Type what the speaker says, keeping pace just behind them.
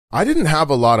I didn't have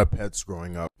a lot of pets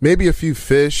growing up. Maybe a few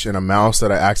fish and a mouse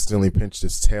that I accidentally pinched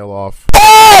its tail off.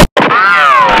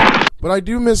 But I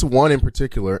do miss one in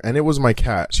particular, and it was my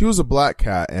cat. She was a black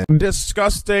cat, and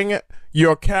disgusting,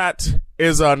 your cat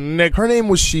is a nigger. Her name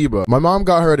was Sheba. My mom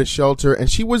got her at a shelter, and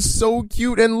she was so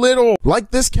cute and little. Like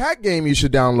this cat game you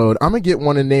should download. I'm gonna get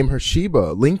one and name her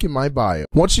Sheba. Link in my bio.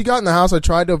 Once she got in the house, I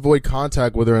tried to avoid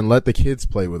contact with her and let the kids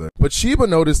play with her. But Sheba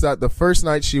noticed that the first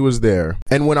night she was there,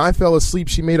 and when I fell asleep,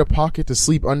 she made a pocket to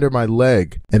sleep under my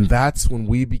leg. And that's when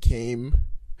we became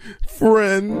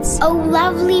friends. Oh,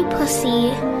 lovely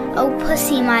pussy. Oh,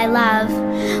 pussy, my love.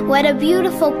 What a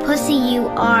beautiful pussy you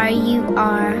are, you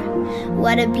are.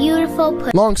 What a beautiful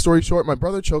pussy. Long story short, my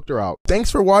brother choked her out. Thanks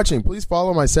for watching. Please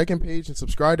follow my second page and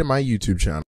subscribe to my YouTube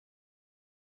channel.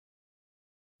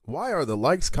 Why are the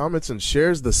likes, comments, and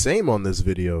shares the same on this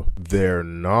video? They're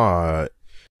not.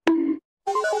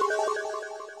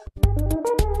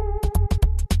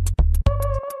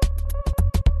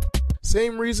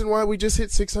 Same reason why we just hit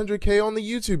 600K on the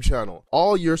YouTube channel.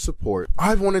 All your support.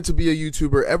 I've wanted to be a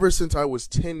YouTuber ever since I was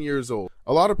 10 years old.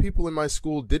 A lot of people in my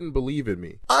school didn't believe in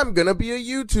me. I'm gonna be a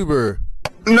YouTuber.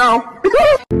 No.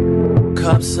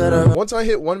 Once I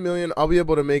hit 1 million, I'll be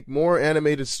able to make more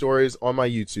animated stories on my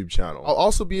YouTube channel. I'll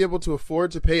also be able to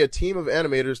afford to pay a team of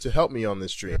animators to help me on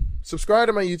this stream. Subscribe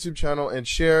to my YouTube channel and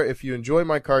share if you enjoy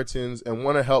my cartoons and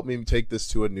want to help me take this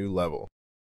to a new level.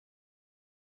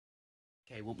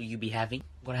 Okay, what will you be having?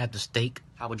 I'm gonna have the steak.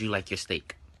 How would you like your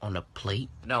steak? On a plate?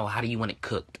 No, how do you want it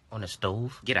cooked? On a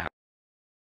stove? Get out.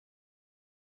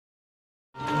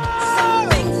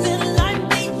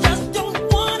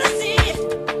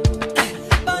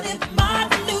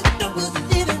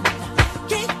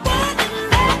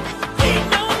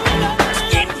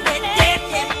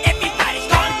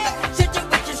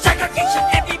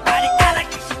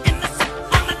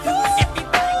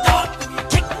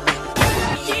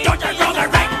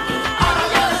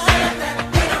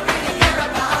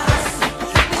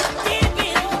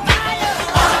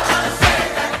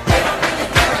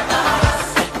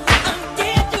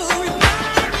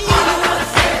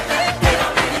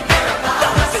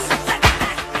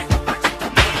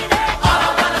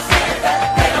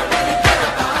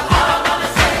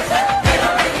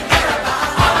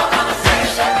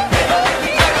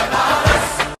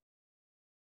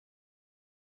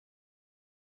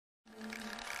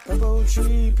 Rainbow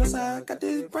tree, plus I got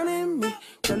this running me.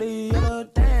 Curly yellow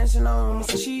dancing on me,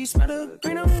 so she smell the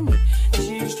green on me.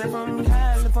 She straight from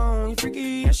California, freaky,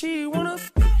 yeah, she wanna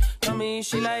be. Tell me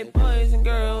she like boys and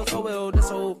girls, oh well,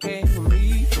 that's okay for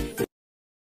me.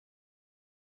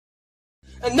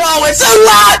 No, it's a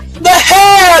lot! The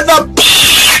hair, the